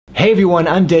Hey everyone,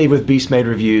 I'm Dave with Beast-Made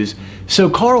Reviews. So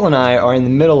Carl and I are in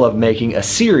the middle of making a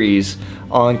series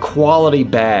on quality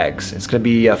bags. It's going to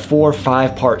be a 4 or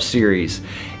 5 part series.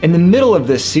 In the middle of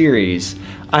this series,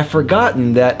 I've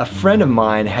forgotten that a friend of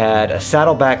mine had a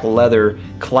Saddleback leather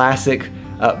classic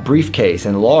briefcase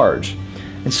in large.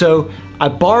 And so I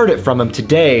borrowed it from him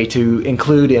today to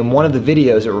include in one of the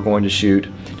videos that we're going to shoot.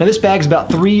 Now this bag's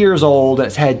about 3 years old and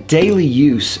it's had daily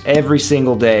use every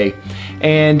single day.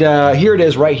 And here it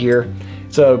is right here.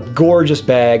 It's a gorgeous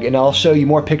bag and I'll show you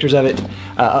more pictures of it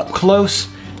up close.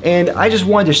 And I just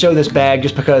wanted to show this bag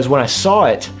just because when I saw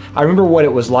it, I remember what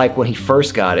it was like when he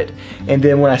first got it. And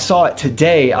then when I saw it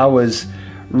today, I was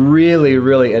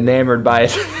really enamored by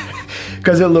it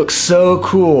because it looks so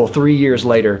cool 3 years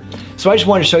later. So I just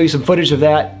wanted to show you some footage of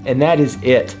that, and that is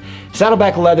it.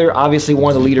 Saddleback leather, obviously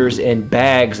one of the leaders in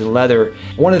bags and leather.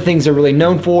 One of the things they're really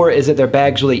known for is that their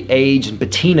bags really age and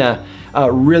patina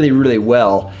really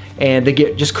well, and they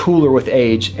get just cooler with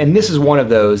age. And this is one of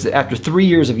those that after 3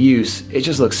 years of use, it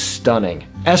just looks stunning.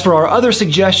 As for our other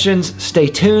suggestions, stay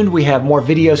tuned. We have more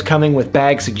videos coming with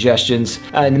bag suggestions.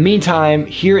 In the meantime,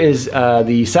 here is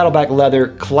the Saddleback leather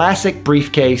classic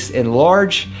briefcase in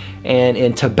large and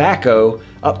in tobacco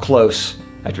up close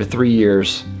after 3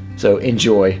 years. So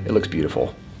enjoy, it looks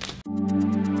beautiful.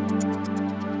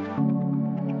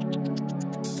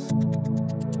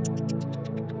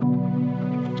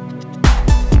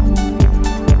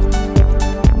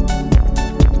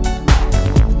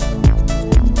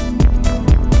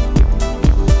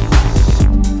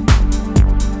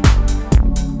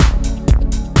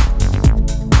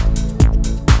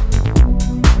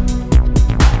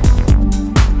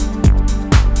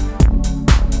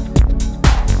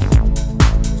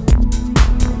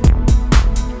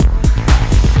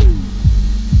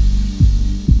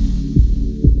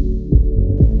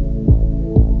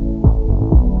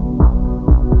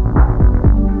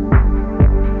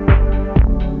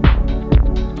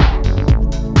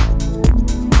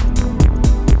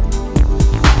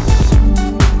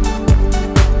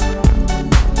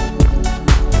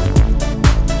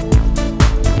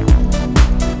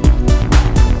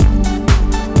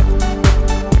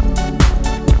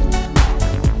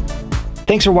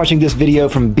 Thanks for watching this video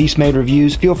from Beast-Made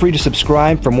Reviews. Feel free to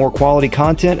subscribe for more quality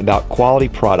content about quality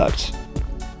products.